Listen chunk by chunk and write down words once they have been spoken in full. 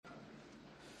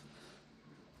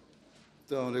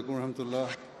السلام عليكم ورحمة الله.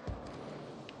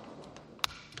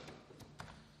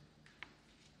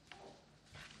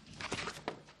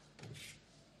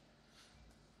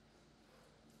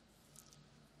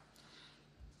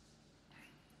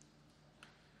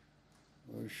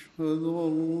 أشهد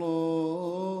أن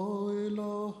لا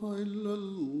إله إلا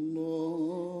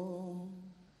الله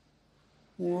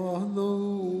وحده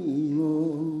لا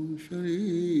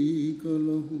شريك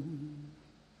له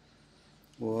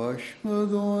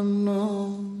وأشهد أن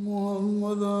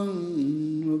محمدا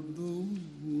عبده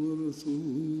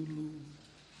ورسوله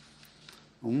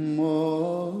أما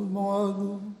بعد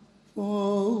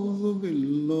فأعوذ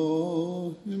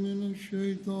بالله من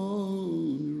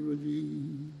الشيطان الرجيم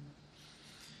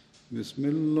بسم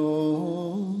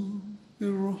الله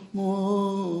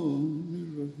الرحمن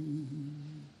الرحيم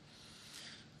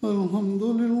الحمد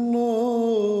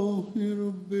لله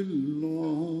رب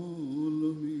العالمين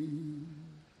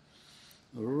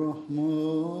الرحمن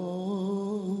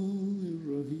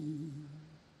الرحيم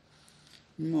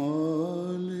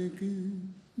مالك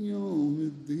يوم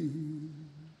الدين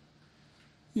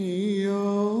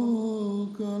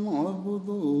إياك نعبد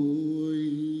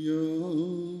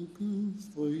وإياك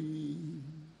نستعين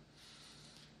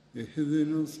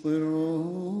اهدنا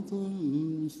الصراط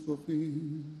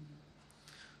المستقيم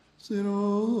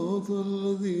صراط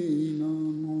الذين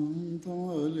أنعمت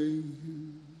عليهم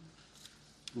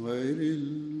غير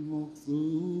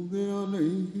المغضوب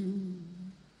عليهم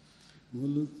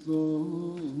ولا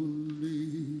الضالين.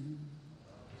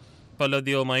 Allah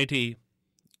the Almighty,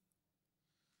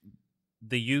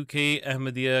 the UK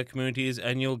Ahmadiyya community's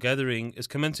annual gathering is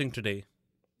commencing today.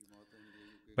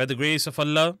 By the grace of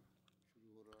Allah,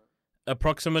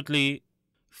 approximately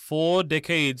 4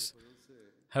 decades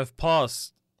have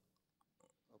passed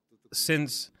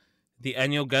since the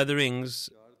annual gatherings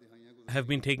have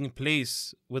been taking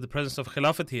place with the presence of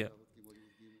Khilafat here.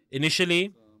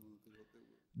 Initially,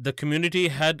 the community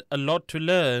had a lot to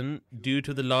learn due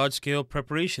to the large-scale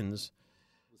preparations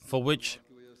for which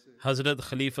Hazrat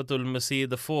Khalifa-tul-Masih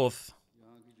the fourth,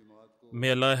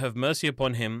 may Allah have mercy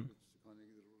upon him,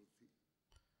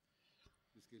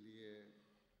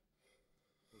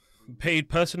 paid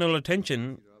personal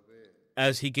attention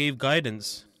as he gave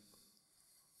guidance.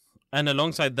 And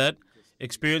alongside that,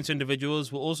 experienced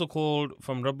individuals were also called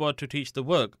from Rabwa to teach the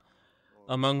work,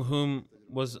 among whom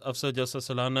was Afsar Jalsa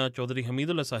Salana Chaudhry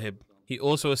Hamidullah Sahib. He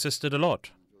also assisted a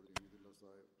lot.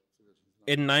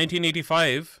 In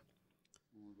 1985,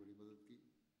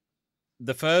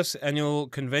 the first annual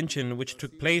convention which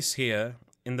took place here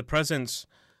in the presence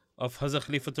of Hazrat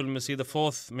Khalifa-tul-Masih the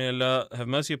fourth, may Allah have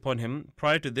mercy upon him.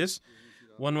 Prior to this,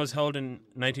 one was held in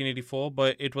 1984,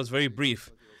 but it was very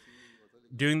brief.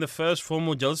 During the first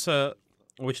formal Jalsa,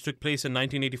 which took place in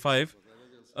 1985,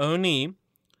 only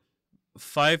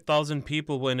 5,000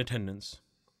 people were in attendance.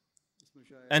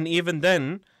 And even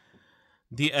then,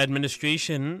 the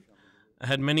administration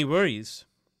had many worries.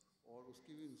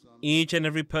 Each and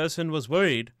every person was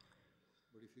worried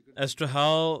as to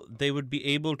how they would be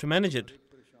able to manage it.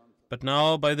 But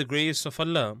now, by the grace of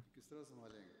Allah,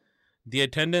 the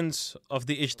attendance of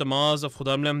the Ijtimas of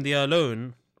Khudam Ahmadiyya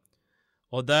alone,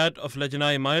 or that of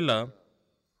Lajna-e Maila,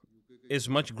 is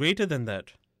much greater than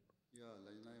that.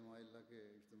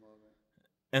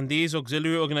 And these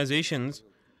auxiliary organizations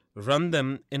run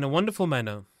them in a wonderful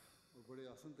manner.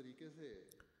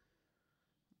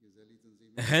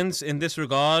 Hence, in this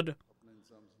regard,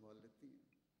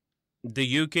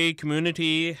 the UK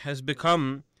community has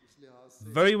become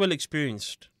very well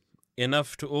experienced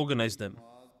enough to organize them.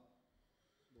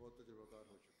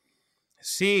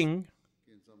 Seeing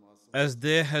as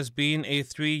there has been a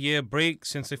 3-year break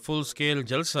since a full-scale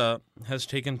Jalsa has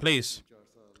taken place,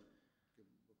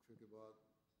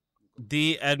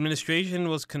 the administration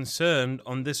was concerned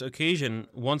on this occasion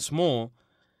once more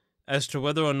as to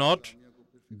whether or not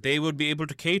they would be able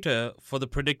to cater for the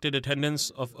predicted attendance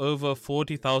of over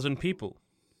 40,000 people.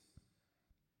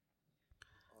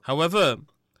 However,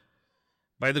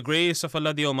 by the grace of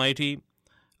Allah the Almighty,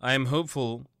 I am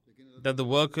hopeful that the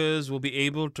workers will be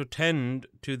able to tend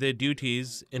to their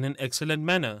duties in an excellent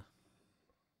manner.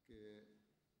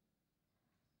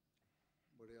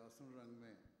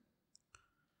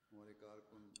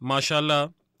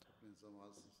 MashaAllah,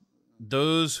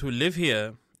 those who live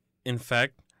here, in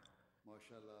fact,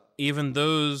 even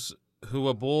those who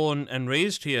were born and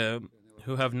raised here,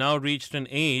 who have now reached an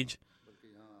age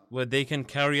where they can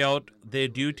carry out their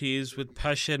duties with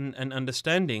passion and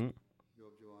understanding,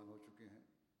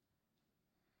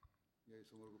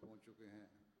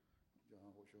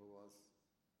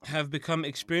 have become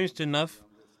experienced enough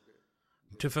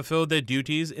to fulfill their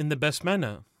duties in the best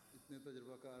manner.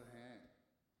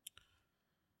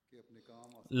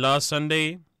 Last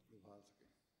Sunday,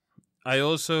 I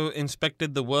also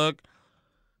inspected the work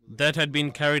that had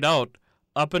been carried out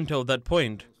up until that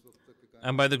point.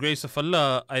 And by the grace of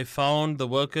Allah, I found the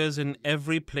workers in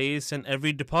every place and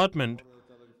every department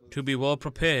to be well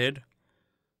prepared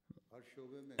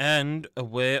and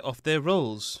aware of their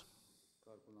roles.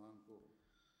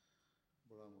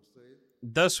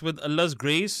 Thus, with Allah's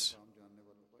grace,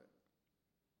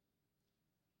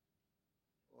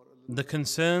 the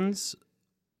concerns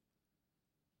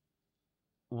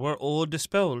were all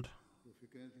dispelled.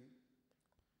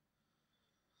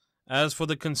 As for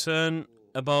the concern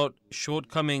about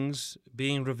shortcomings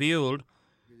being revealed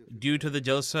due to the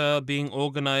Jalsa being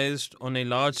organized on a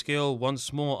large scale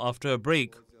once more after a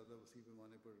break,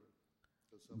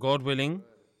 God willing,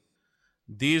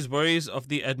 these worries of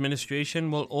the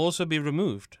administration will also be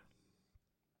removed.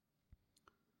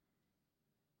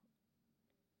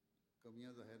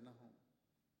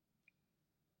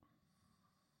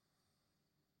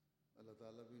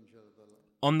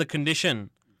 On the condition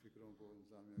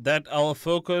that our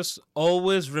focus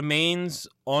always remains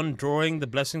on drawing the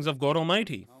blessings of God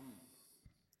Almighty.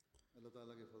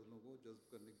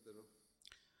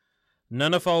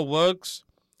 None of our works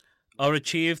are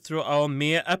achieved through our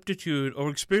mere aptitude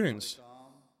or experience.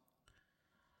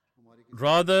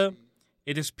 Rather,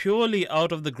 it is purely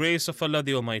out of the grace of Allah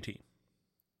the Almighty.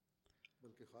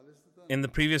 In the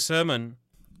previous sermon,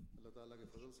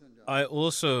 I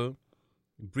also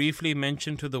briefly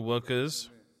mentioned to the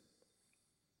workers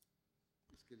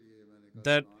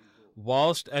that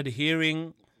whilst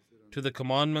adhering to the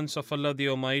commandments of Allah the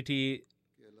Almighty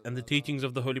and the teachings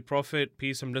of the Holy Prophet,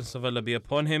 peace and blessings of Allah be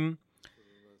upon him,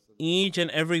 each and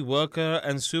every worker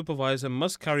and supervisor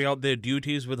must carry out their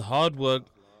duties with hard work,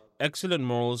 excellent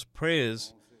morals,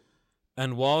 prayers,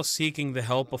 and while seeking the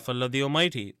help of Allah the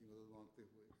Almighty.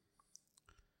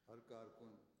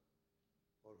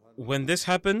 When this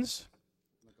happens,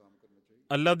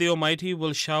 Allah the Almighty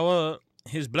will shower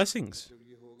His blessings.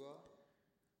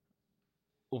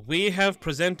 We have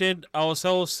presented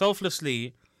ourselves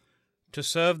selflessly to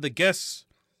serve the guests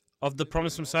of the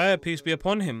promised Messiah, peace be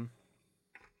upon him.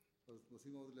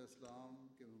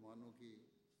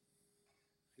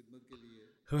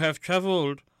 Who have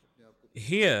traveled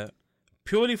here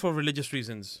purely for religious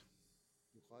reasons.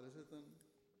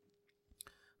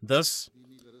 Thus,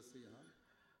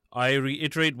 I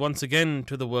reiterate once again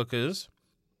to the workers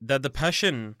that the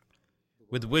passion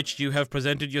with which you have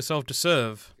presented yourself to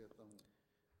serve,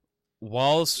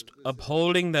 whilst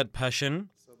upholding that passion,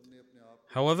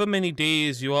 however many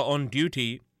days you are on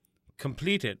duty,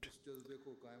 complete it.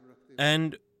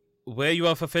 And where you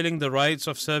are fulfilling the rights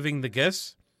of serving the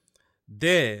guests,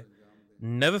 there,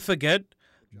 never forget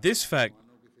this fact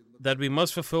that we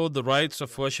must fulfill the rights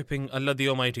of worshipping Allah the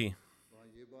Almighty.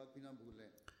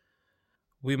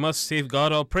 We must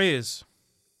safeguard our prayers.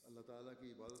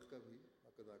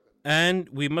 And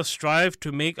we must strive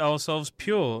to make ourselves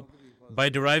pure by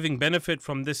deriving benefit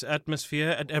from this atmosphere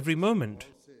at every moment.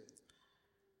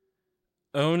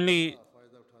 Only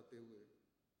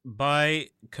by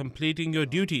completing your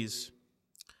duties,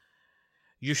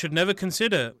 you should never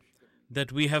consider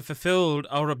that we have fulfilled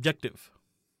our objective.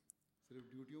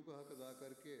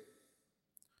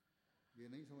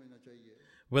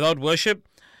 Without worship,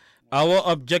 our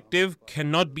objective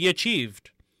cannot be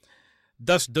achieved.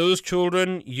 Thus, those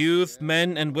children, youth,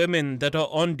 men and women that are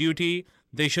on duty,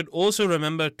 they should also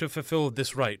remember to fulfill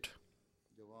this right.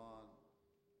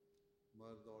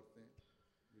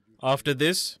 After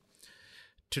this,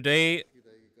 today,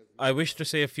 I wish to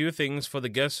say a few things for the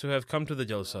guests who have come to the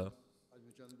Jalsa.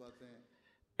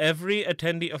 Every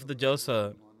attendee of the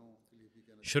Jalsa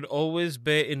should always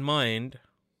bear in mind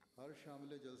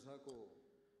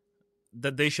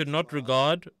that they should not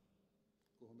regard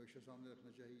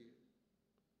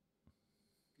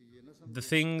the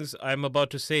things I am about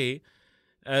to say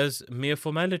as mere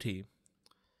formality,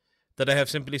 that I have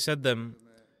simply said them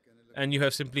and you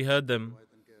have simply heard them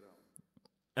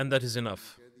and that is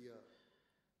enough.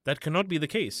 That cannot be the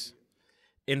case.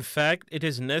 In fact, it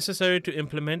is necessary to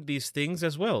implement these things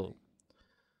as well.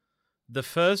 The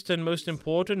first and most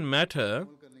important matter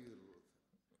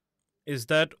is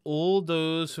that all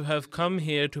those who have come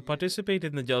here to participate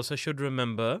in the Jalsa should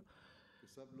remember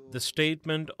the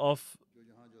statement of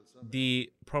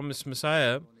the promised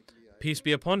Messiah, peace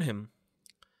be upon him,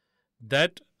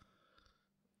 that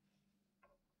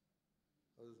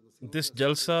this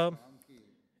Jalsa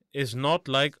is not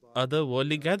like other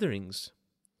worldly gatherings.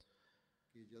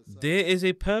 There is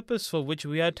a purpose for which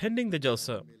we are attending the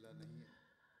Jalsa,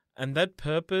 and that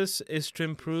purpose is to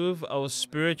improve our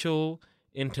spiritual,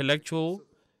 intellectual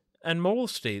and moral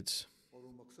states.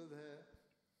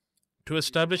 to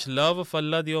establish love of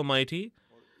Allah the Almighty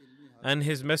and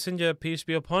His Messenger, peace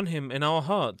be upon him, in our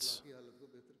hearts.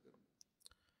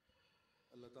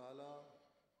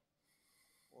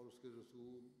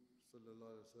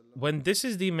 When this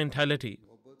is the mentality,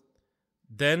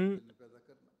 then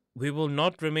we will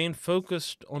not remain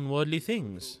focused on worldly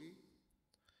things.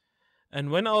 And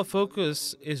when our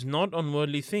focus is not on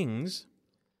worldly things,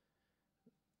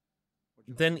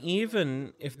 then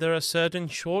even if there are certain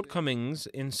shortcomings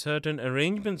in certain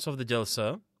arrangements of the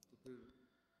Jalsa,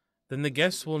 then the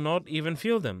guests will not even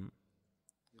feel them.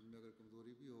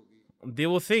 They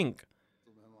will think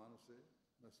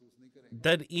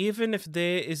that even if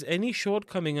there is any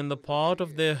shortcoming on the part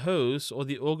of their hosts or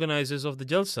the organizers of the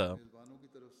Jalsa,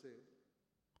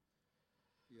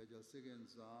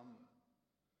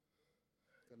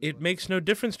 it makes no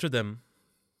difference to them.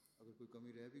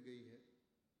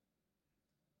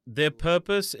 Their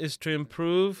purpose is to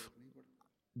improve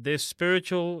their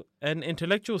spiritual and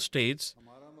intellectual states,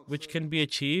 which can be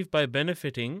achieved by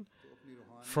benefiting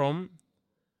from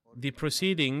the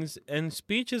proceedings and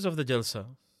speeches of the Jalsa.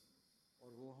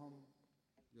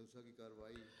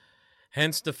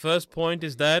 Hence, the first point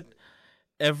is that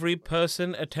every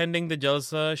person attending the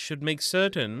Jalsa should make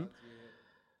certain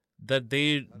that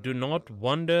they do not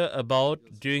wander about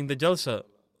during the Jalsa.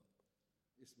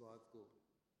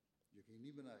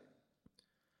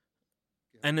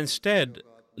 And instead,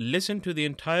 listen to the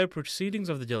entire proceedings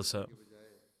of the Jalsa.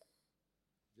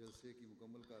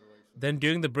 Then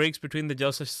during the breaks between the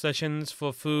Jalsa sessions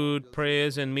for food,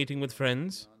 prayers and meeting with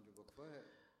friends,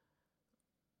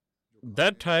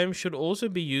 that time should also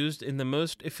be used in the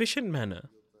most efficient manner.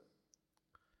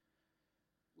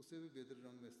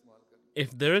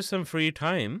 If there is some free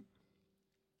time,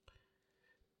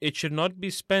 it should not be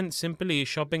spent simply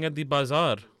shopping at the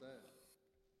bazaar.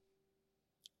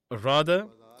 Rather,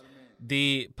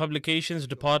 the publications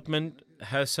department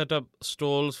has set up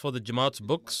stalls for the Jamaat's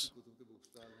books,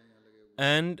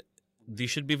 and these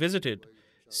should be visited.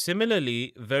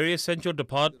 Similarly, various central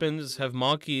departments have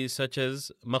marquees such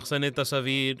as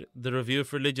Maqsan-e-Tasawir, the Review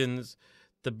of Religions,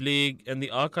 the Tabligh, and the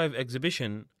Archive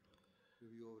exhibition.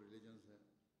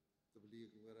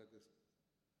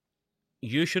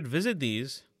 You should visit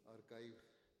these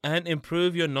and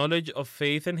improve your knowledge of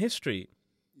faith and history.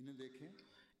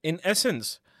 In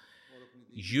essence,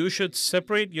 you should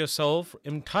separate yourself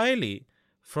entirely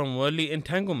from worldly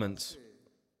entanglements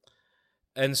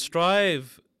and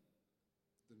strive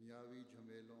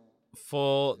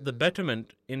for the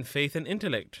betterment in faith and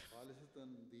intellect.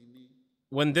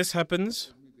 When this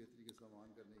happens,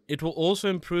 it will also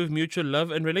improve mutual love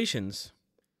and relations.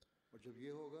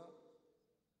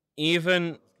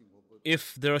 Even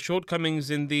if there are shortcomings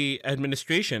in the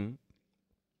administration,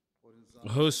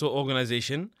 host or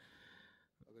organization,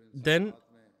 then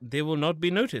they will not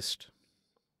be noticed.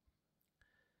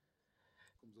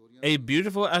 A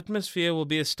beautiful atmosphere will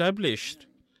be established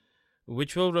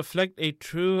which will reflect a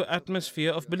true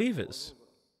atmosphere of believers.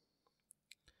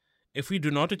 If we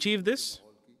do not achieve this,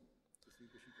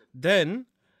 then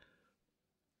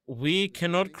we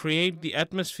cannot create the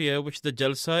atmosphere which the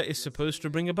Jalsa is supposed to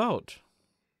bring about.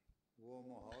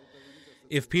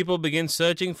 If people begin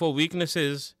searching for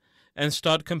weaknesses and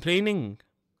start complaining,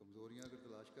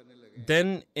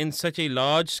 then in such a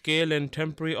large scale and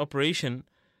temporary operation,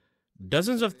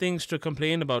 dozens of things to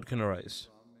complain about can arise.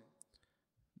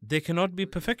 There cannot be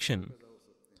perfection.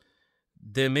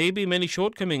 There may be many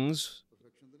shortcomings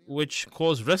which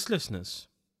cause restlessness.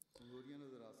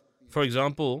 For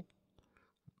example,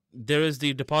 there is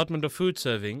the Department of Food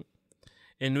Serving,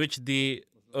 in which the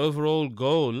overall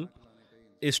goal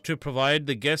is to provide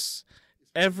the guests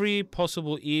every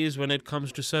possible ease when it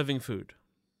comes to serving food.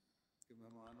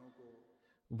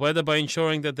 Whether by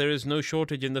ensuring that there is no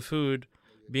shortage in the food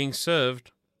being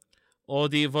served, or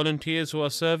the volunteers who are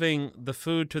serving the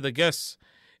food to the guests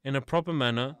in a proper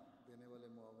manner,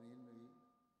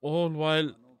 all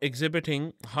while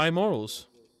exhibiting high morals.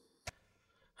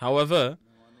 However,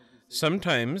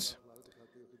 sometimes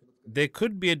there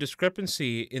could be a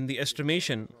discrepancy in the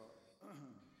estimation,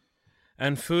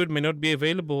 and food may not be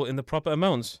available in the proper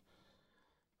amounts.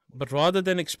 But rather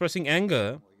than expressing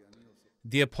anger,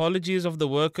 the apologies of the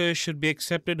workers should be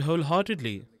accepted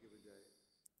wholeheartedly.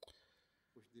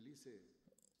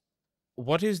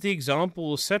 What is the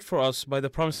example set for us by the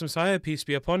promised Messiah, peace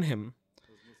be upon him,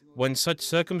 when such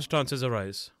circumstances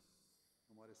arise?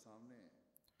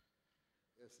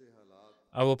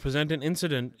 I will present an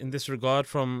incident in this regard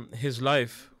from his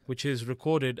life, which is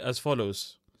recorded as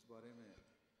follows.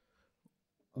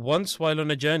 Once, while on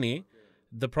a journey,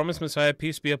 the promised Messiah,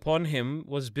 peace be upon him,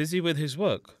 was busy with his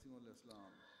work,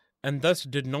 and thus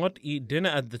did not eat dinner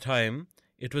at the time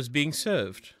it was being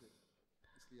served,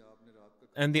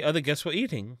 and the other guests were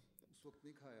eating.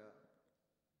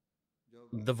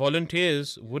 The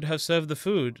volunteers would have served the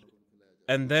food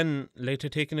and then later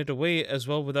taken it away as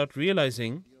well without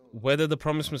realizing whether the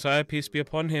promised Messiah, peace be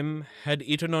upon him, had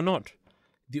eaten or not.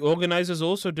 The organizers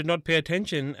also did not pay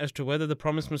attention as to whether the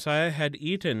promised Messiah had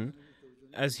eaten,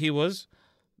 as he was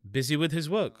busy with his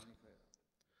work.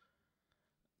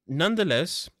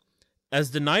 Nonetheless,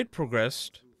 as the night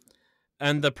progressed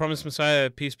and the promised Messiah,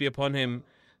 peace be upon him,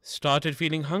 started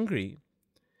feeling hungry,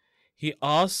 he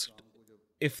asked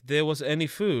if there was any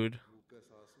food,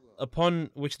 upon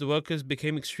which the workers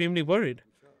became extremely worried.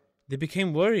 They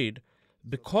became worried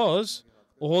because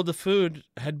all the food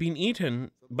had been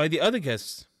eaten by the other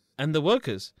guests and the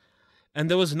workers, and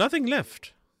there was nothing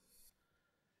left.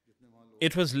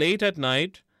 It was late at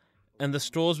night and the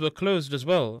stores were closed as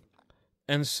well,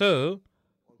 and so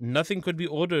nothing could be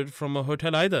ordered from a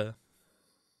hotel either.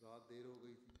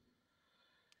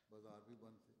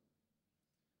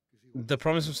 The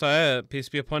promised Messiah, peace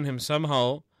be upon him,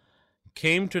 somehow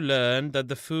came to learn that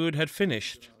the food had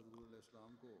finished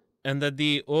and that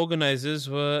the organizers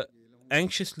were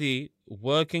anxiously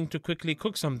working to quickly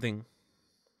cook something.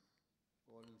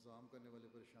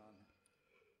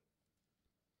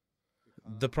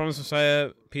 The promised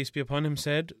Messiah, peace be upon him,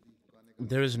 said,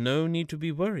 "There is no need to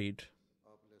be worried.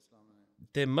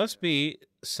 There must be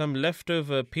some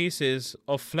leftover pieces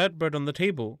of flatbread on the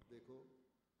table.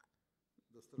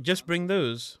 Just bring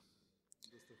those."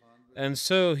 And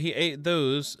so he ate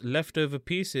those leftover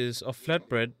pieces of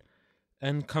flatbread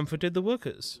and comforted the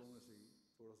workers.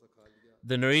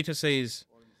 The narrator says,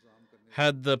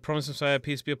 had the promised Messiah,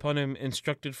 peace be upon him,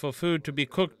 instructed for food to be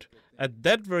cooked at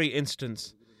that very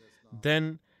instance,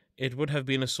 then it would have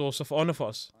been a source of honor for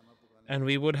us, and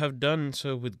we would have done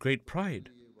so with great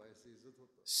pride,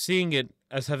 seeing it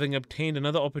as having obtained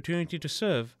another opportunity to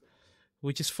serve,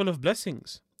 which is full of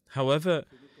blessings. However,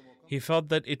 he felt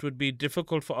that it would be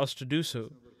difficult for us to do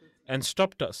so and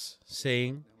stopped us,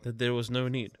 saying that there was no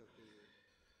need.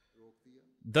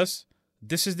 Thus,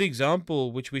 this is the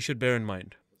example which we should bear in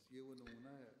mind.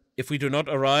 If we do not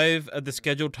arrive at the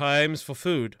scheduled times for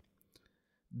food,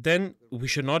 then we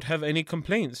should not have any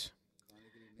complaints,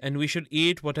 and we should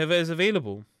eat whatever is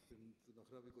available.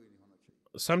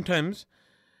 Sometimes,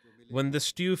 when the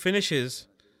stew finishes,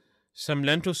 some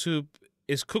lentil soup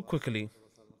is cooked quickly,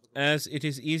 as it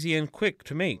is easy and quick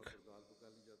to make,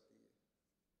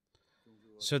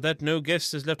 so that no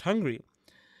guest is left hungry.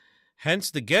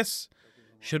 Hence, the guests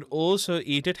should also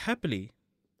eat it happily.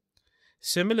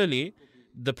 Similarly,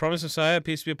 the promised Messiah,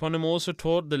 peace be upon him, also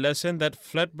taught the lesson that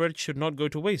flatbread should not go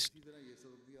to waste.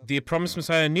 The promised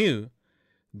Messiah knew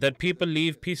that people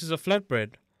leave pieces of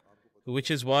flatbread,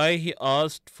 which is why he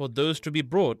asked for those to be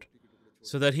brought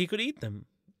so that he could eat them.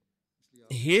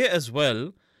 Here as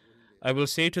well, I will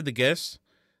say to the guests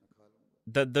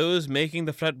that those making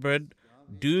the flatbread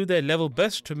do their level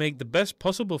best to make the best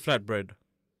possible flatbread.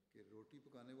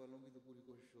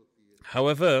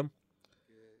 However,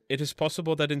 it is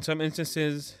possible that in some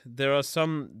instances there are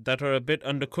some that are a bit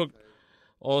undercooked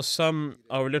or some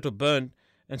are a little burnt,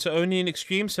 and so only in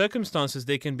extreme circumstances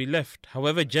they can be left.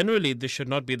 However, generally this should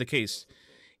not be the case.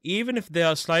 Even if there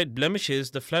are slight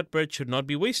blemishes, the flatbread should not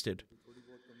be wasted.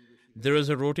 There is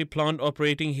a roti plant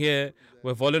operating here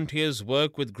where volunteers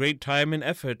work with great time and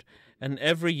effort, and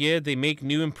every year they make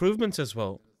new improvements as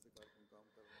well.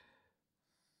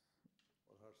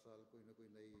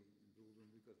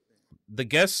 The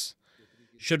guests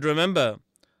should remember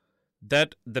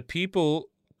that the people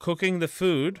cooking the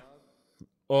food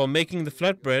or making the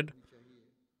flatbread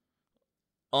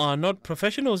are not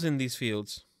professionals in these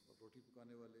fields.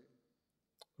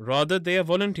 Rather, they are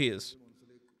volunteers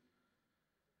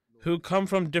who come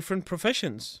from different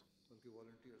professions.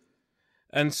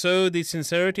 And so the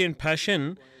sincerity and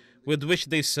passion with which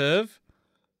they serve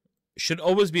should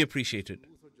always be appreciated.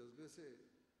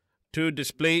 To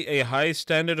display a high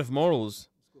standard of morals,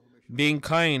 being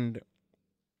kind,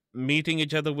 meeting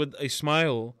each other with a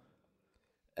smile,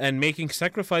 and making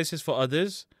sacrifices for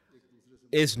others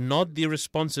is not the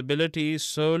responsibility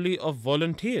solely of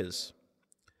volunteers.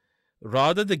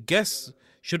 Rather, the guests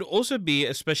should also be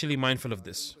especially mindful of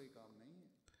this.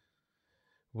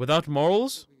 Without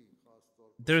morals,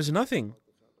 there is nothing.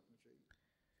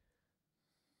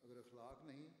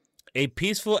 A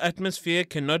peaceful atmosphere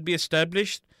cannot be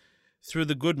established through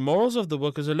the good morals of the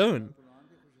workers alone.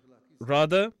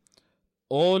 Rather,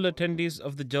 all attendees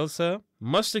of the Jalsa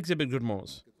must exhibit good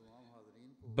morals.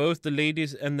 Both the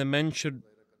ladies and the men should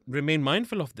remain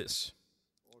mindful of this.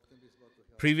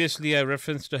 Previously, I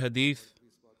referenced a hadith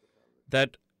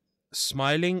that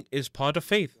smiling is part of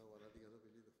faith.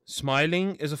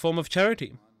 Smiling is a form of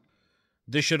charity.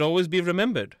 This should always be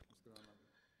remembered.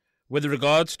 With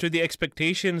regards to the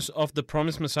expectations of the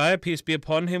promised Messiah, peace be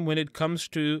upon him, when it comes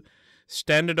to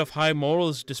standard of high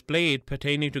morals displayed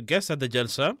pertaining to guests at the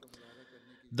Jalsa,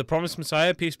 the promised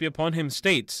Messiah, peace be upon him,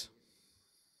 states,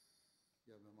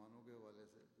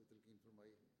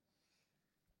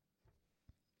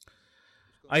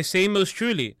 I say most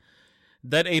truly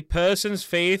that a person's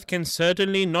faith can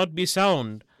certainly not be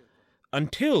sound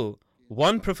until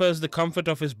one prefers the comfort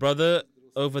of his brother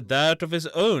over that of his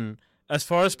own as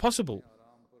far as possible.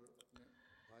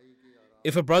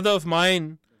 If a brother of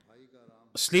mine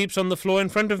sleeps on the floor in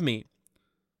front of me,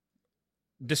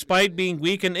 despite being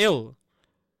weak and ill,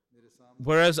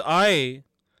 whereas I,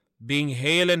 being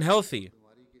hale and healthy,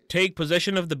 take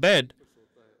possession of the bed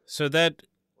so that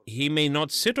he may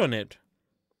not sit on it,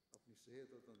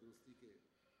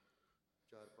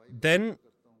 then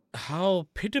how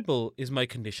pitiable is my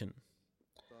condition?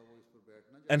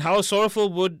 And how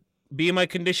sorrowful would be my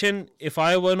condition if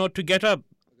I were not to get up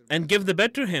and give the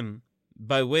bed to him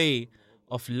by way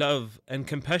of love and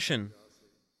compassion,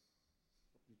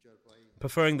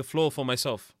 preferring the floor for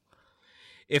myself.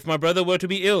 If my brother were to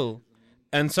be ill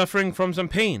and suffering from some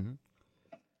pain,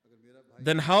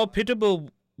 then how pitiable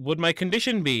would my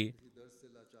condition be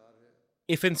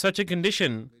if in such a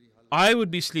condition I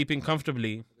would be sleeping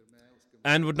comfortably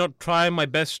and would not try my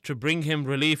best to bring him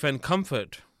relief and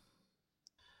comfort.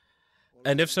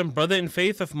 And if some brother in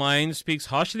faith of mine speaks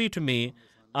harshly to me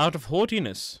out of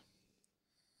haughtiness,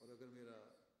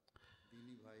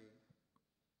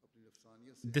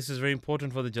 this is very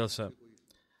important for the Jalsa.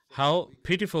 How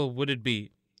pitiful would it be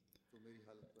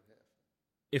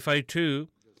if I too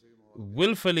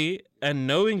willfully and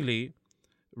knowingly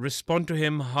respond to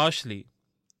him harshly?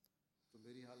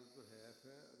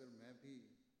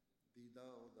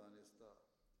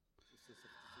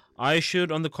 I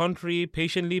should, on the contrary,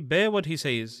 patiently bear what he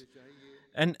says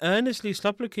and earnestly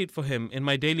supplicate for him in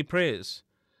my daily prayers,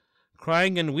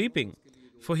 crying and weeping,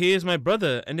 for he is my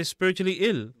brother and is spiritually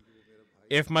ill.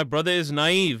 If my brother is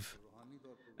naive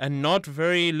and not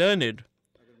very learned,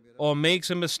 or makes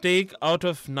a mistake out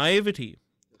of naivety,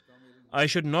 I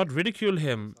should not ridicule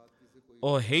him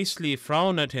or hastily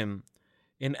frown at him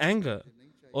in anger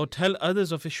or tell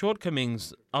others of his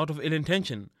shortcomings out of ill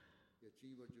intention.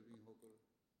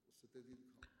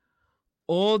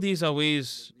 All these are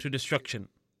ways to destruction,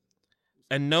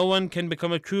 and no one can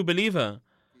become a true believer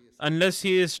unless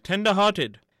he is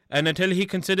tender-hearted and until he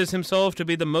considers himself to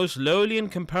be the most lowly in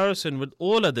comparison with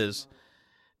all others,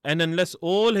 and unless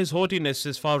all his haughtiness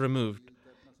is far removed.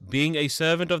 Being a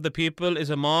servant of the people is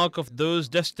a mark of those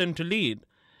destined to lead,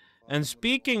 and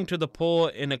speaking to the poor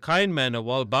in a kind manner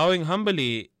while bowing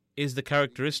humbly is the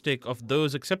characteristic of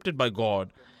those accepted by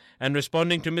God, and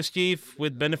responding to mischief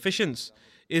with beneficence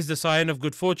is the sign of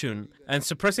good fortune, and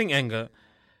suppressing anger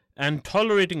and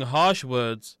tolerating harsh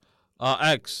words are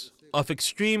acts of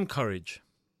extreme courage.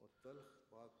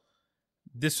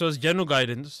 This was general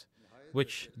guidance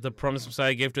which the promised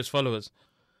Messiah gave to his followers.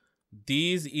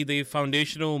 These are the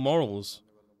foundational morals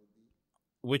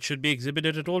which should be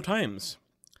exhibited at all times,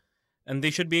 and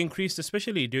they should be increased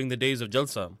especially during the days of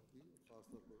Jalsa.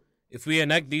 If we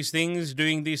enact these things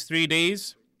during these 3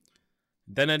 days,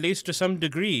 then at least to some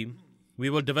degree we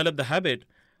will develop the habit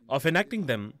of enacting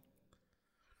them,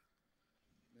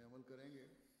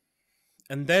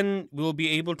 and then we will be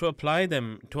able to apply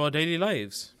them to our daily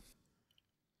lives.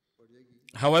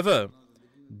 However,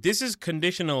 this is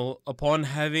conditional upon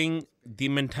having the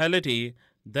mentality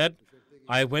that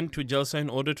I went to Jalsa in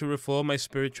order to reform my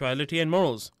spirituality and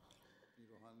morals.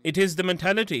 It is the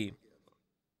mentality.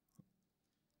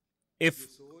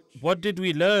 What did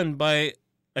we learn by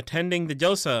attending the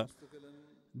Jalsa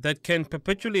that can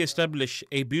perpetually establish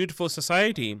a beautiful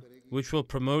society which will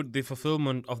promote the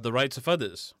fulfillment of the rights of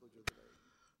others?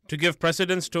 To give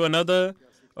precedence to another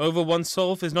over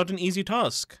oneself is not an easy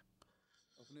task.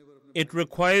 It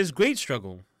requires great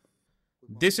struggle.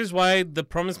 This is why the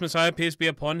promised Messiah, peace be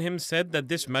upon him, said that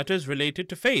this matter is related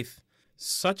to faith.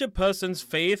 Such a person's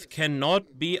faith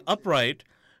cannot be upright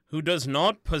who does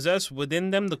not possess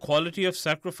within them the quality of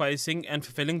sacrificing and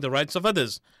fulfilling the rights of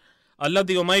others. Allah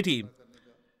the Almighty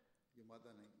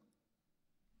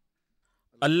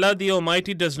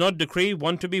does not decree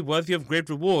one to be worthy of great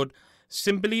reward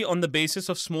simply on the basis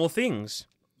of small things.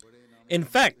 In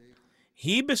fact,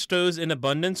 He bestows in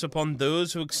abundance upon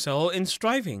those who excel in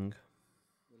striving.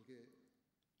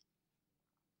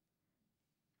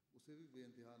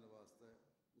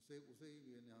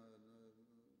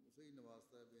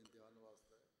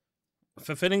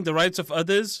 Fulfilling the rights of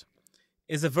others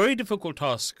is a very difficult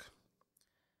task.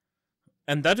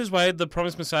 And that is why the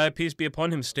promised Messiah, peace be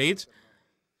upon him, states,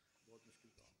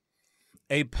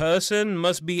 a person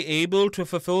must be able to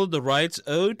fulfill the rights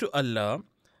owed to Allah,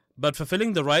 but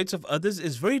fulfilling the rights of others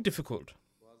is very difficult.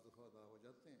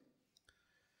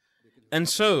 And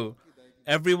so,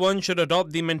 everyone should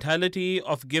adopt the mentality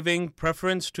of giving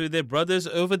preference to their brothers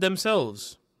over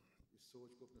themselves.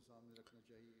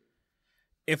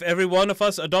 If every one of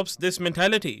us adopts this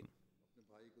mentality,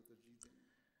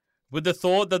 with the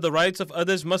thought that the rights of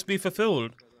others must be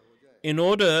fulfilled in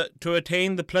order to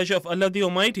attain the pleasure of Allah the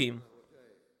Almighty,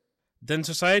 then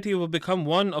society will become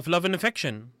one of love and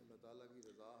affection.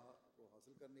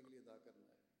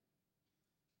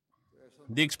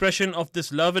 The expression of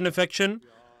this love and affection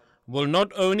will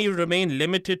not only remain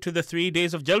limited to the 3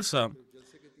 days of Jalsa,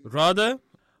 rather,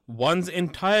 one's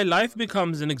entire life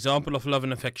becomes an example of love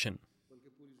and affection.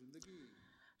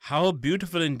 How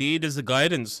beautiful indeed is the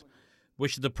guidance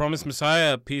which the promised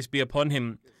Messiah, peace be upon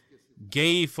him,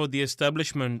 gave for the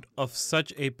establishment of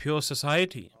such a pure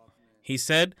society. He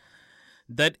said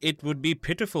that it would be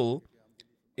pitiful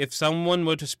if someone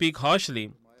were to speak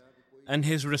harshly, and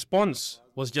his response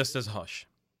was just as harsh.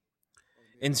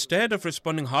 Instead of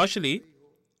responding harshly,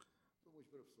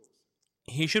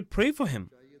 he should pray for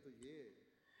him.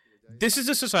 This is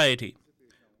a society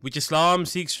which Islam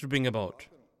seeks to bring about,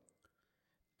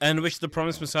 and which the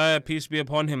promised Messiah, peace be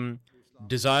upon him,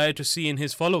 desired to see in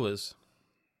his followers.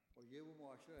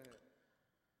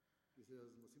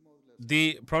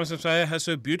 The promised Messiah has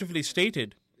so beautifully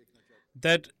stated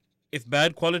that if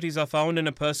bad qualities are found in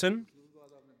a person,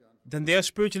 then they are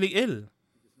spiritually ill.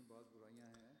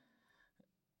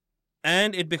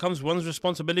 And it becomes one's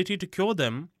responsibility to cure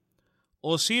them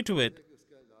or see to it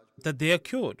that they are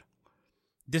cured.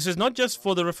 This is not just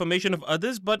for the reformation of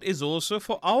others, but is also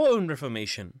for our own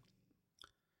reformation.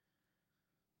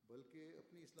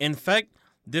 In fact,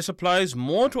 this applies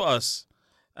more to us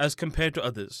as compared to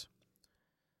others,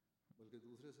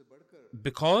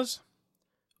 because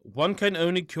one can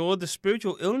only cure the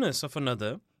spiritual illness of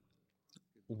another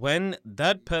when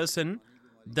that person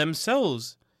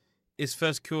themselves is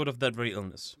first cured of that very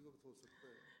illness.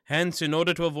 Hence, in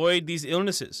order to avoid these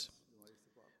illnesses,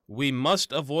 we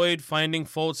must avoid finding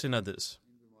faults in others,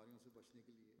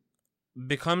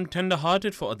 become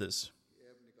tender-hearted for others,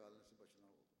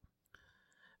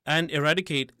 and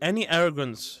eradicate any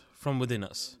arrogance from within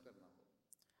us.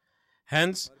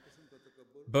 Hence,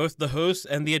 both the hosts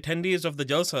and the attendees of the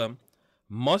Jalsa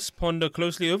must ponder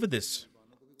closely over this.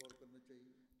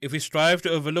 If we strive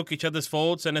to overlook each other's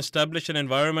faults and establish an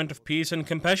environment of peace and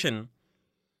compassion,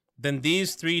 then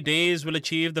these 3 days will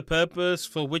achieve the purpose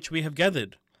for which we have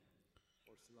gathered.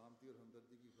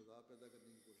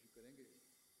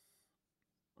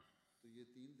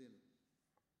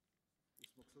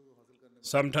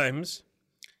 Sometimes,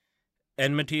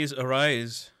 enmities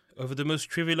arise over the most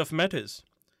trivial of matters,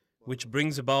 which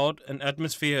brings about an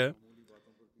atmosphere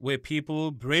where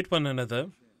people berate one another,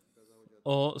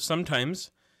 or sometimes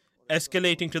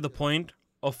escalating to the point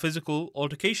of physical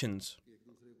altercations.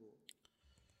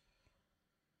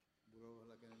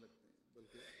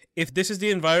 If this is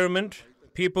the environment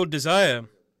people desire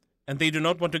and they do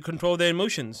not want to control their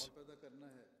emotions,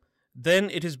 then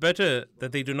it is better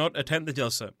that they do not attend the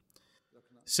Jalsa.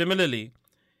 Similarly,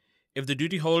 if the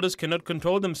duty holders cannot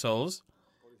control themselves,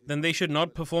 then they should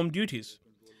not perform duties.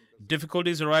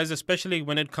 Difficulties arise especially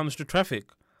when it comes to traffic.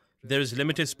 There is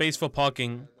limited space for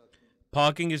parking.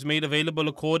 Parking is made available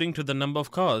according to the number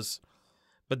of cars.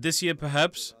 But this year,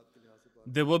 perhaps,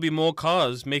 there will be more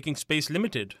cars, making space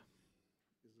limited.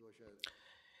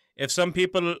 If some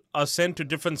people are sent to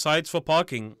different sites for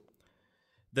parking,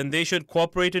 then they should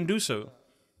cooperate and do so.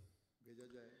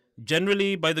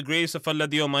 Generally, by the grace of Allah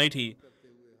the Almighty,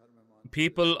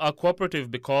 people are cooperative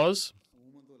because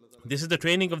this is the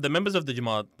training of the members of the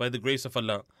Jamaat by the grace of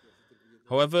Allah.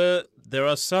 However, there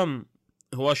are some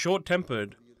who are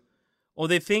short-tempered, or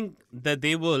they think that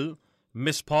they will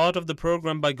miss part of the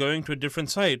program by going to a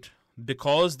different site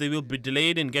because they will be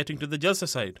delayed in getting to the Jalsa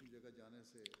site.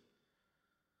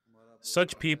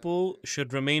 Such people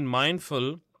should remain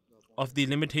mindful of the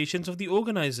limitations of the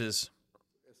organizers.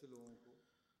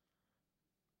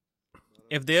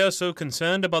 If they are so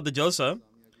concerned about the Jalsa,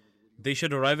 they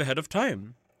should arrive ahead of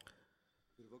time.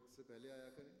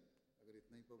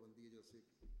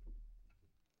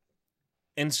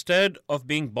 Instead of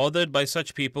being bothered by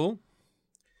such people,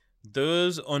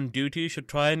 those on duty should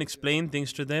try and explain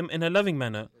things to them in a loving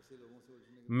manner.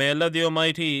 May Allah the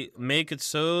Almighty make it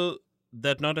so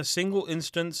that not a single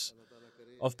instance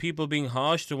of people being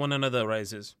harsh to one another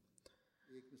arises.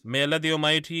 May Allah the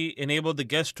Almighty enable the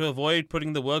guests to avoid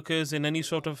putting the workers in any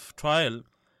sort of trial.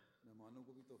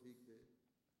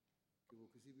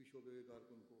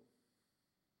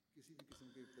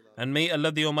 And may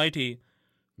Allah the Almighty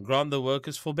grant the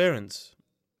workers forbearance.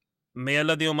 May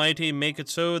Allah the Almighty make it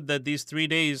so that these 3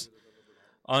 days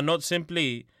are not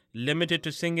simply limited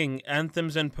to singing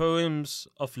anthems and poems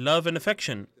of love and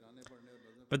affection,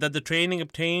 but that the training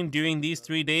obtained during these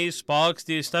 3 days sparks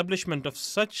the establishment of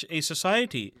such a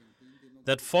society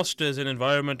that fosters an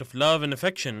environment of love and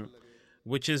affection,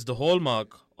 which is the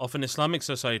hallmark of an Islamic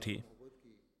society.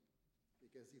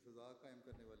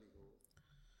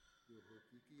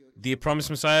 The promised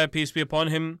Messiah, peace be upon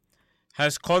him,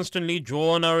 has constantly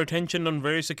drawn our attention on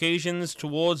various occasions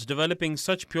towards developing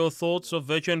such pure thoughts of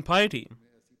virtue and piety.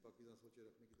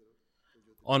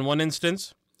 On one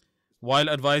instance, while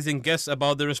advising guests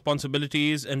about their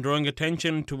responsibilities and drawing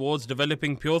attention towards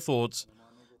developing pure thoughts,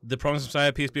 the promised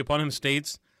Messiah, peace be upon him,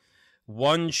 states,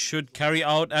 one should carry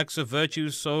out acts of virtue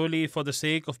solely for the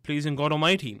sake of pleasing God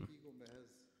Almighty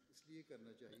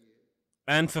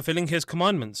and fulfilling His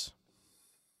commandments,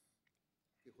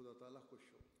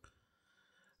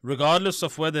 regardless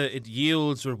of whether it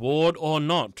yields reward or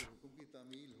not.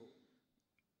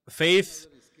 Faith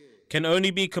can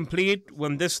only be complete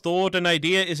when this thought and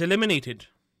idea is eliminated.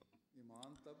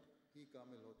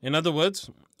 In other words,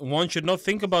 one should not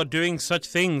think about doing such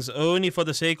things only for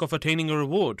the sake of attaining a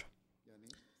reward.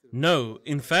 No,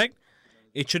 in fact,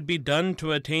 it should be done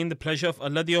to attain the pleasure of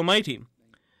Allah the Almighty.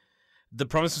 The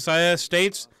promised Messiah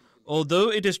states, although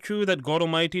it is true that God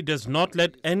Almighty does not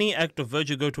let any act of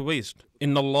virtue go to waste,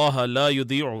 Inna Allah la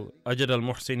yudhi'u ajr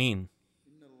al-muhsinin.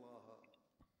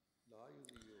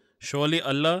 Surely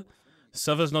Allah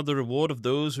suffers not the reward of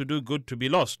those who do good to be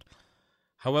lost.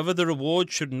 However, the reward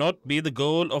should not be the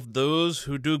goal of those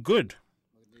who do good.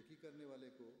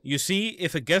 You see,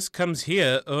 if a guest comes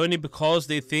here only because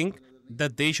they think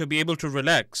that they shall be able to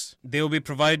relax, they will be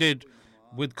provided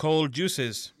with cold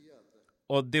juices,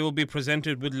 or they will be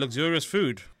presented with luxurious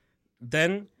food,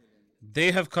 then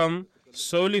they have come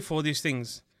solely for these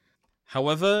things.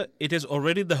 However, it is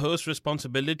already the host's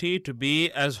responsibility to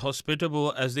be as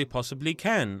hospitable as they possibly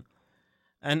can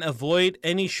and avoid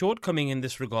any shortcoming in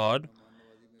this regard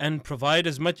and provide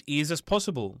as much ease as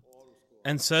possible.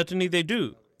 And certainly they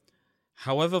do.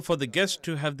 However, for the guests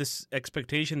to have this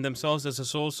expectation themselves as a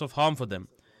source of harm for them,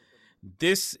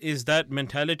 this is that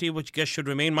mentality which guests should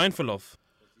remain mindful of.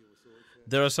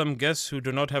 There are some guests who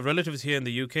do not have relatives here in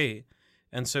the UK,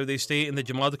 and so they stay in the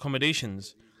Jamaat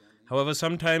accommodations. However,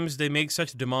 sometimes they make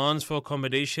such demands for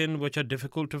accommodation which are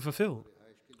difficult to fulfill.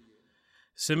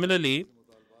 Similarly,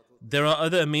 there are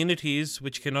other amenities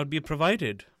which cannot be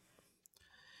provided.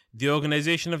 The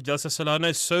organization of Jalsa Salana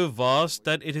is so vast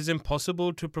that it is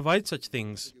impossible to provide such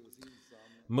things.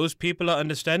 Most people are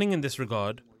understanding in this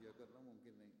regard.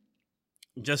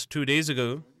 Just 2 days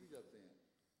ago,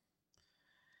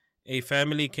 a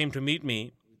family came to meet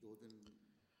me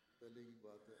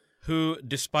who,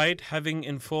 despite having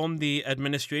informed the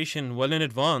administration well in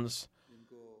advance,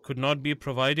 could not be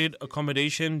provided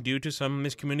accommodation due to some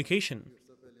miscommunication.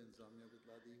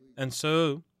 And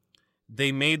so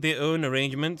they made their own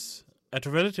arrangements at a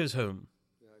relative's home.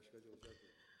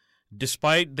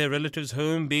 Despite their relative's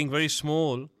home being very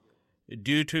small,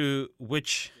 due to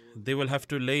which they will have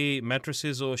to lay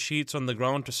mattresses or sheets on the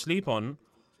ground to sleep on,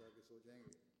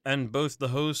 and both the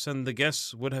hosts and the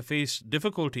guests would have faced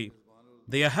difficulty,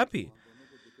 they are happy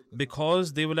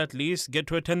because they will at least get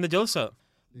to attend the Jalsa.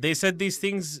 They said these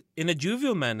things in a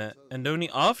jovial manner, and only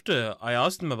after I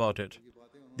asked them about it.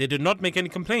 They did not make any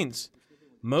complaints.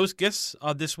 Most guests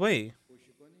are this way.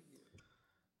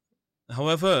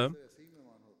 However,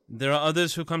 there are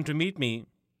others who come to meet me,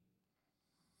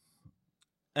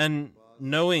 and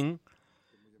knowing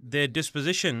their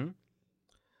disposition,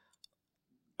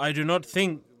 I do not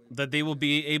think that they will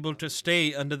be able to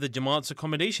stay under the Jamaat's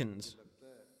accommodations.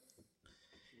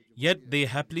 Yet they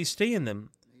happily stay in them,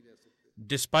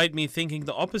 despite me thinking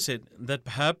the opposite, that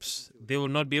perhaps they will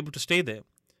not be able to stay there.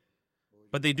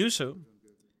 But they do so,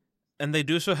 and they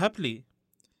do so happily,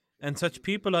 and such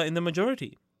people are in the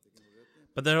majority.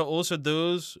 But there are also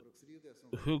those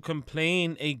who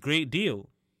complain a great deal.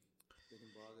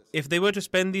 If they were to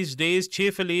spend these days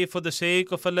cheerfully for the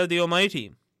sake of Allah the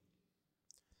Almighty,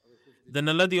 then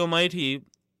Allah the Almighty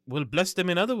will bless them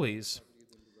in other ways.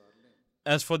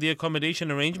 As for the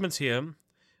accommodation arrangements here,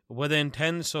 whether in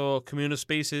tents or communal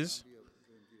spaces,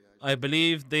 I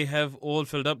believe they have all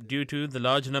filled up due to the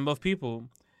large number of people,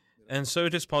 and so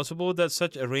it is possible that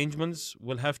such arrangements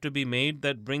will have to be made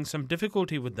that bring some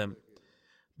difficulty with them.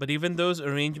 But even those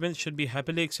arrangements should be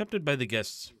happily accepted by the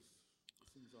guests.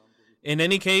 In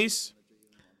any case,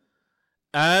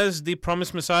 as the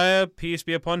promised Messiah, peace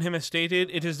be upon him, has stated,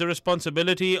 it is the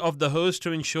responsibility of the host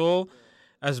to ensure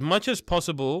as much as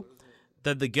possible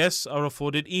that the guests are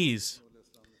afforded ease.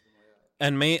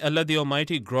 And may Allah the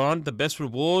Almighty grant the best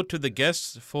reward to the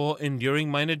guests for enduring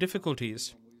minor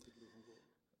difficulties.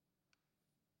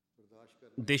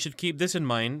 They should keep this in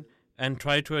mind and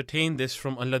try to attain this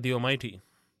from Allah the Almighty.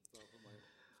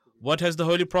 What has the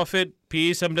Holy Prophet,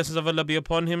 peace and blessings of Allah be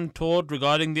upon him, taught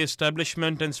regarding the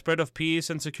establishment and spread of peace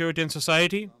and security in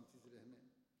society?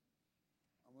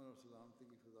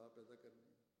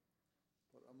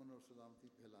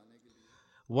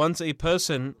 Once a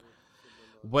person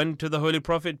went to the Holy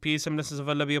Prophet, peace and blessings of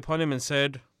Allah be upon him, and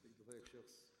said,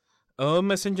 O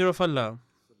Messenger of Allah,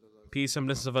 peace and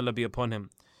blessings of Allah be upon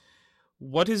him,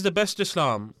 what is the best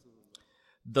Islam?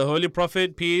 The Holy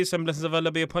Prophet, peace and blessings of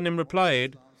Allah be upon him,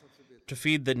 replied, to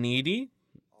feed the needy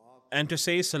and to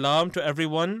say salam to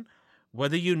everyone,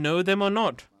 whether you know them or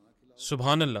not.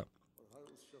 Subhanallah.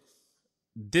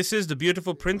 This is the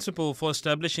beautiful principle for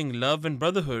establishing love and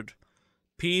brotherhood,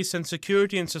 peace and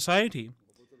security in society,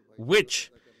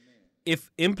 which, if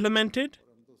implemented,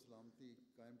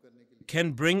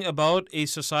 can bring about a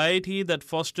society that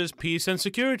fosters peace and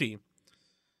security.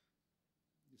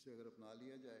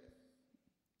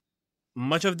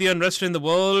 Much of the unrest in the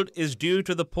world is due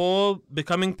to the poor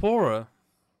becoming poorer.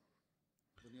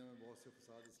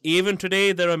 Even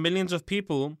today, there are millions of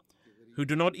people who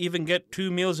do not even get 2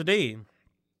 meals a day.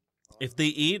 If they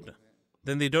eat,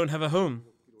 then they don't have a home.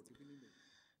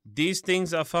 These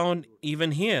things are found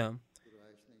even here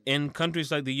in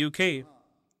countries like the UK,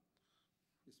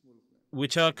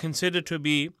 which are considered to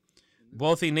be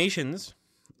wealthy nations.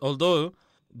 Although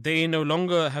they no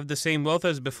longer have the same wealth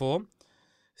as before,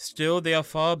 still they are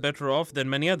far better off than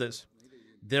many others.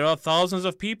 There are thousands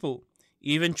of people,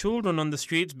 even children, on the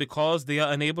streets because they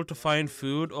are unable to find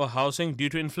food or housing due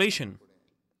to inflation.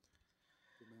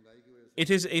 It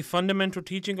is a fundamental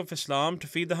teaching of Islam to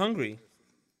feed the hungry.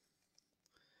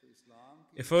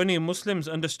 If only Muslims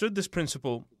understood this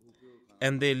principle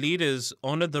and their leaders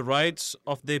honored the rights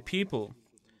of their people,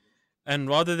 and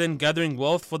rather than gathering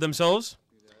wealth for themselves,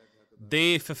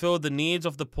 they fulfilled the needs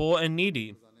of the poor and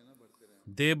needy,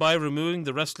 thereby removing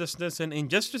the restlessness and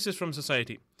injustices from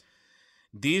society.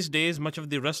 These days, much of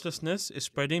the restlessness is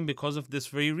spreading because of this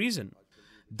very reason.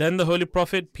 Then the Holy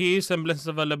Prophet, peace and blessings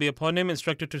of Allah be upon him,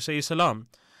 instructed to say salam.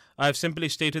 I have simply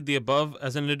stated the above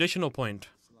as an additional point.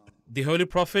 The Holy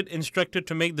Prophet instructed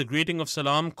to make the greeting of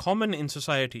salam common in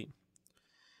society.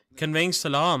 Conveying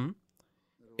salam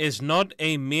is not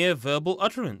a mere verbal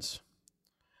utterance.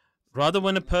 Rather,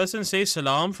 when a person says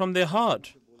salam from their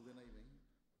heart,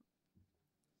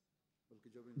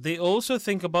 they also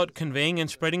think about conveying and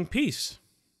spreading peace.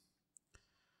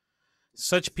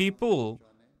 Such people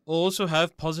also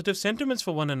have positive sentiments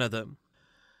for one another,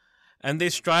 and they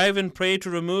strive and pray to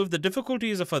remove the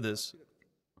difficulties of others.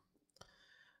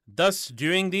 Thus,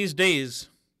 during these days,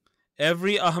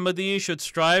 every Ahmadi should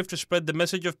strive to spread the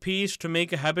message of peace, to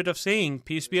make a habit of saying,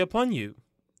 peace be upon you,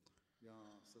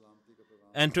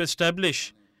 and to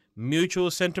establish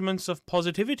mutual sentiments of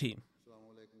positivity.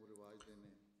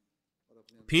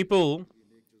 People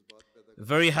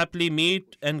very happily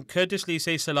meet and courteously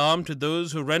say salam to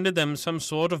those who render them some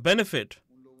sort of benefit,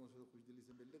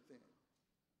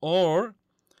 or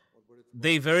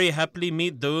they very happily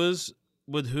meet those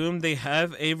with whom they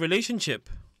have a relationship.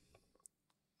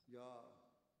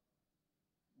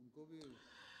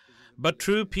 But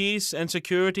true peace and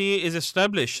security is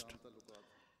established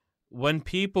when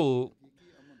people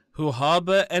who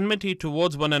harbor enmity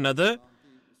towards one another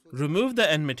remove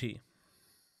the enmity,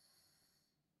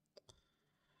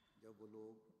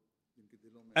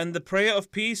 and the prayer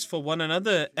of peace for one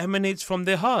another emanates from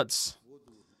their hearts.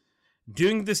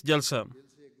 During this Jalsa,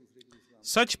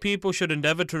 such people should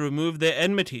endeavor to remove their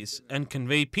enmities and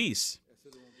convey peace,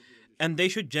 and they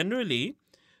should generally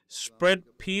spread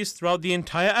peace throughout the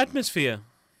entire atmosphere.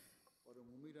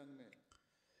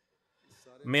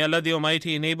 May Allah the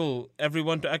Almighty enable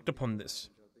everyone to act upon this,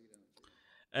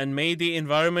 and may the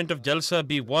environment of Jalsa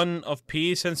be one of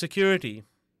peace and security.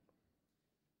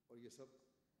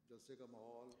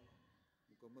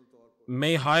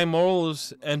 May high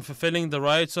morals and fulfilling the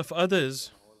rights of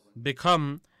others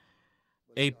become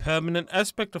a permanent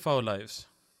aspect of our lives.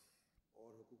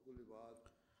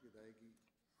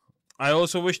 I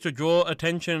also wish to draw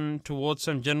attention towards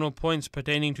some general points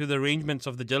pertaining to the arrangements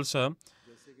of the Jalsa,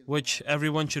 which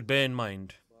everyone should bear in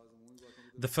mind.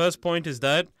 The first point is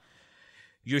that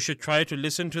you should try to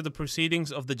listen to the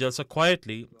proceedings of the Jalsa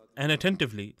quietly and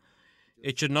attentively.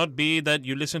 It should not be that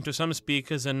you listen to some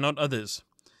speakers and not others.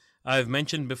 I have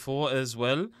mentioned before as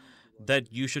well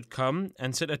that you should come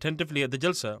and sit attentively at the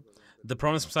Jalsa. The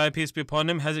promised Messiah, peace be upon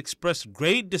him, has expressed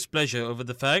great displeasure over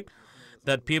the fact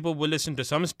that people will listen to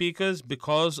some speakers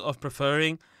because of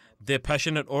preferring their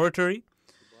passionate oratory,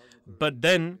 but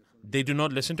then they do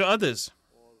not listen to others.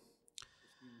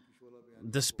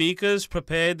 The speakers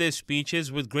prepare their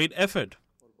speeches with great effort.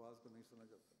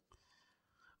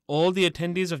 All the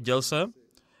attendees of Jalsa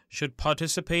should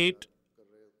participate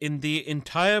in the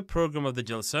entire program of the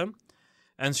Jalsa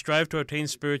and strive to attain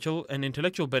spiritual and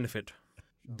intellectual benefit.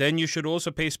 Then you should also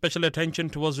pay special attention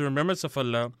towards the remembrance of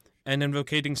Allah and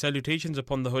invocating salutations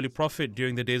upon the Holy Prophet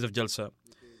during the days of Jalsa.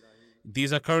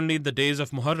 These are currently the days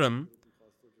of Muharram,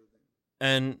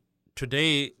 and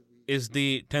today is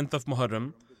the 10th of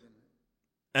Muharram,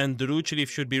 and Durood Sharif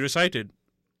should be recited.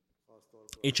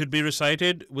 It should be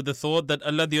recited with the thought that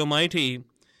Allah the Almighty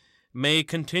may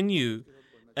continue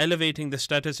elevating the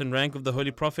status and rank of the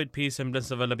Holy Prophet, peace and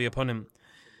blessings of Allah be upon him,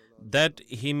 that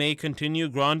he may continue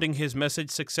granting his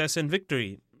message success and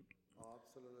victory,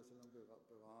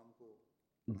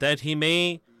 that he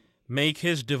may make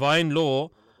his divine law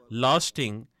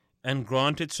lasting and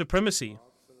grant its supremacy,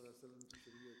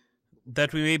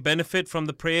 that we may benefit from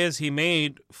the prayers he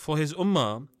made for his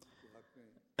ummah,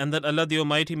 and that Allah the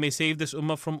Almighty may save this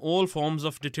ummah from all forms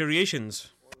of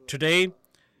deteriorations. Today,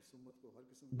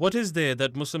 what is there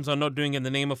that Muslims are not doing in the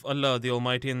name of Allah the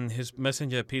Almighty and His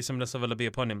Messenger, peace and blessings of Allah be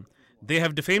upon him? They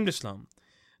have defamed Islam.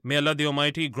 May Allah the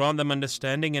Almighty grant them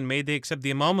understanding, and may they accept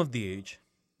the Imam of the age.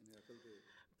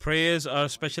 Prayers are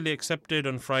specially accepted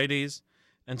on Fridays,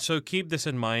 and so keep this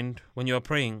in mind when you are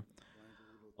praying.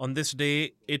 On this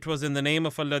day, it was in the name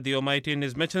of Allah the Almighty and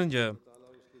His Messenger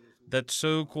that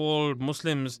so-called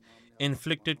Muslims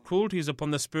inflicted cruelties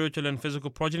upon the spiritual and physical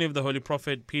progeny of the Holy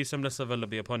Prophet, peace and blessings of Allah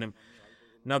be upon him.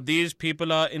 Now these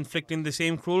people are inflicting the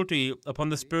same cruelty upon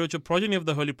the spiritual progeny of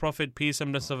the Holy Prophet, peace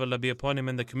and blessings of Allah be upon him,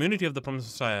 and the community of the Promised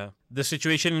Messiah. The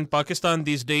situation in Pakistan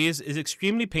these days is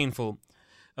extremely painful.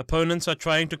 Opponents are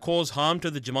trying to cause harm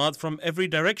to the Jamaat from every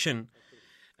direction,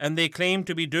 and they claim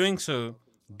to be doing so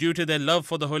due to their love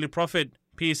for the Holy Prophet,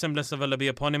 peace and blessings of Allah be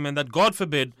upon him, and that, God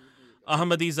forbid,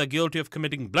 Ahmadis are guilty of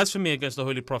committing blasphemy against the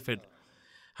Holy Prophet.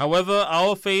 However,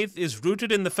 our faith is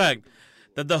rooted in the fact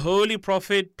that the Holy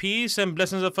Prophet, peace and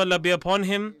blessings of Allah be upon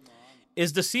him,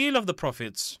 is the seal of the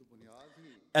prophets,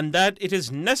 and that it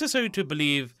is necessary to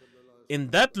believe in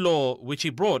that law which he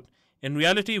brought. In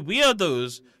reality, we are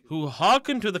those who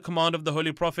hearkened to the command of the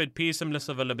Holy Prophet, peace and blessings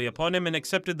of Allah be upon him, and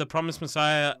accepted the promised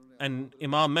Messiah and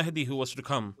Imam Mahdi who was to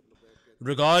come.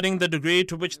 Regarding the degree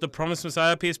to which the promised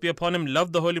Messiah, peace be upon him,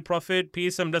 loved the Holy Prophet,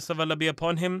 peace and blessings of Allah be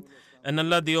upon him, and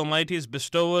Allah the Almighty's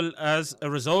bestowal as a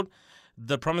result,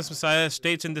 the promised Messiah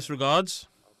states in this regards,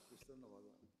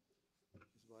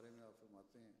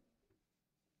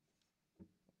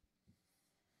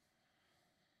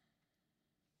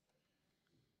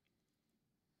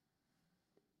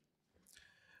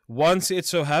 once it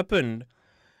so happened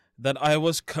that I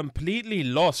was completely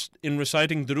lost in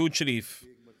reciting Durood Sharif.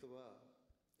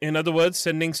 In other words,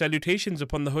 sending salutations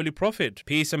upon the Holy Prophet,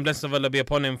 peace and blessings of Allah be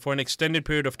upon him, for an extended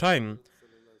period of time.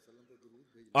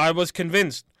 I was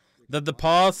convinced that the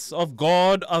paths of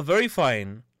God are very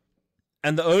fine,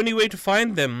 and the only way to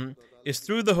find them is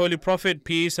through the Holy Prophet,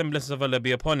 peace and blessings of Allah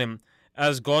be upon him,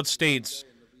 as God states,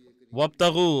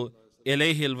 وَابْتَغُوا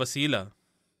إِلَيْهِ الْوَسِيلَةِ.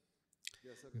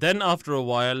 Then after a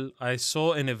while, I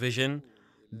saw in a vision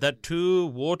that two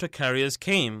water carriers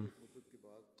came.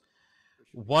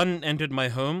 One entered my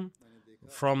home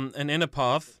from an inner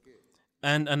path,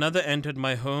 and another entered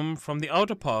my home from the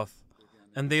outer path,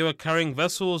 and they were carrying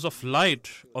vessels of light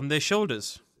on their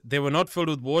shoulders. They were not filled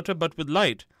with water but with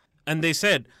light. And they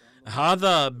said,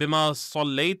 هَذَا بِمَا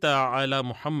صَلَّيْتَ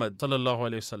عَلَى مُحَمَّدٍ sallallahu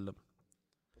alayhi wasallam.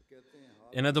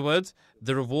 In other words,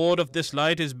 the reward of this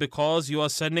light is because you are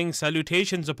sending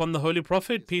salutations upon the Holy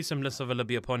Prophet, peace and blessings of Allah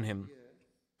be upon him.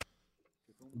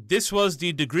 This was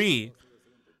the degree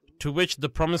to which the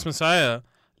promised Messiah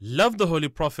loved the Holy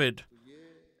Prophet,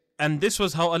 and this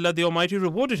was how Allah the Almighty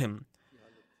rewarded him.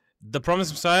 The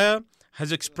promised Messiah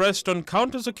has expressed on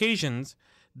countless occasions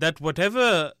that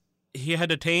whatever he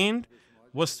had attained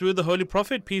was through the Holy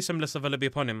Prophet, peace and blessings of Allah be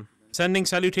upon him, sending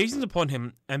salutations upon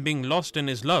him and being lost in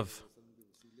his love.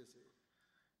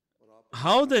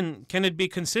 How then can it be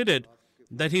considered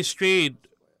that he strayed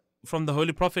from the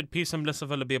Holy Prophet, peace and blessings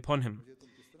of Allah be upon him?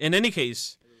 In any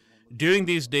case, during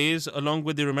these days, along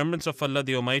with the remembrance of Allah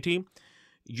the Almighty,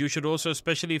 you should also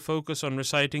especially focus on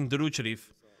reciting Durood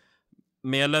Sharif.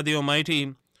 May Allah the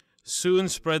Almighty soon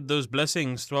spread those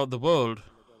blessings throughout the world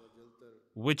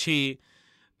which He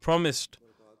promised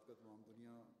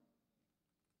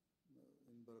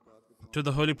to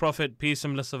the Holy Prophet, peace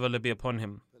and blessings of Allah be upon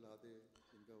him.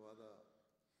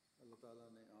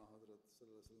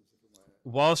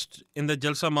 Whilst in the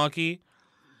Jalsa Maki,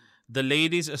 the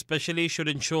ladies especially should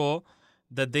ensure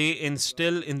that they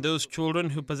instill in those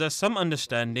children who possess some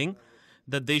understanding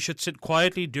that they should sit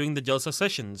quietly during the Jalsa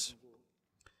sessions.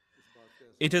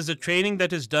 It is the training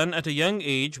that is done at a young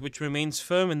age which remains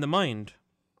firm in the mind.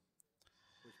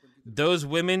 Those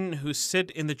women who sit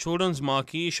in the children's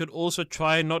Maki should also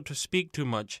try not to speak too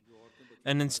much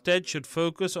and instead should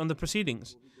focus on the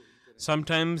proceedings.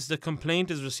 Sometimes the complaint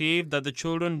is received that the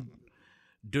children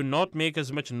do not make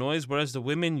as much noise, whereas the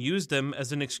women use them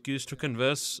as an excuse to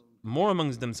converse more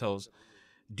amongst themselves.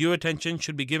 Due attention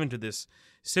should be given to this.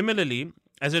 Similarly,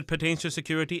 as it pertains to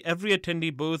security, every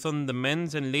attendee, both on the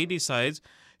men's and ladies' sides,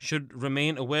 should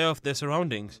remain aware of their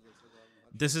surroundings.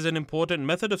 This is an important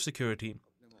method of security.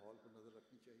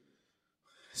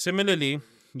 Similarly,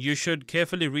 you should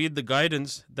carefully read the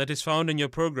guidance that is found in your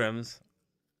programs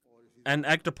and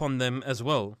act upon them as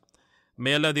well.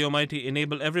 May Allah the Almighty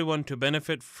enable everyone to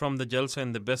benefit from the Jalsa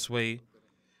in the best way,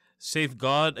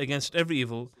 safeguard against every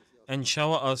evil, and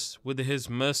shower us with His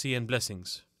mercy and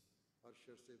blessings.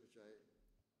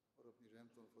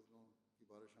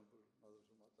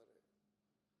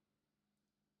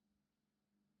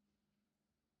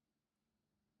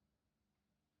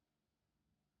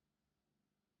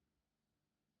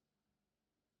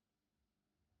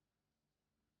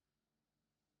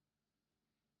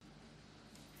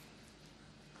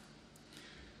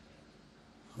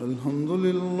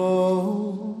 Alhamdulillah,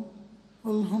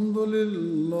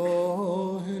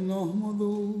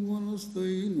 nahmaduhu wa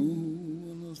nasta'inuhu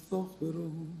wa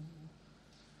nastaghfiruhu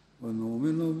wa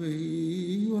nu'minu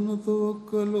bihi wa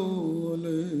natawakkalu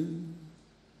alayhi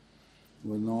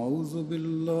wa na'udhu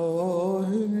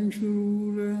billahi min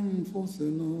shururi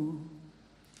anfusina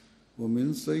wa min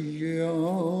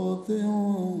sayyiati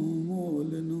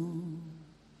a'malina.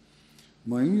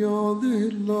 من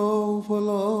يهده الله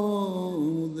فلا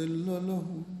مضل له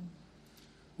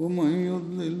ومن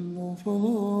يضلل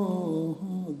فلا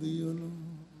هادي له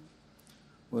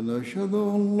ونشهد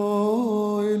أن لا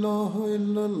إله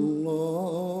إلا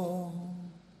الله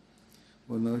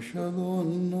ونشهد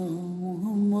أن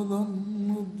محمدا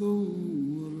عبده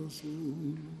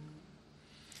ورسوله.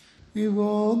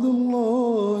 عباد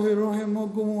الله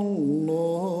رحمكم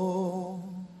الله،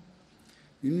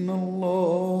 إن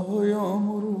الله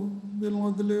يأمر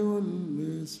بالعدل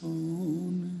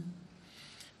والإحسان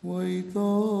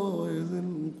وإيتاء ذي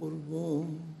القربى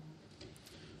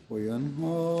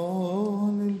وينهى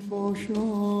عن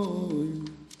الفحشاء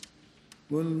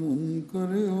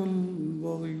والمنكر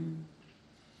والبغي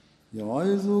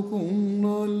يعظكم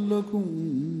لعلكم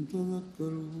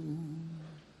تذكرون.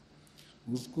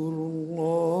 اذكروا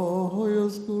الله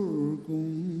يذكركم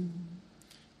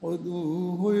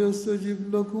وادعوه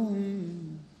يستجب لكم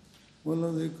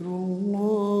ولذكر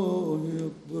الله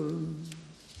أكبر.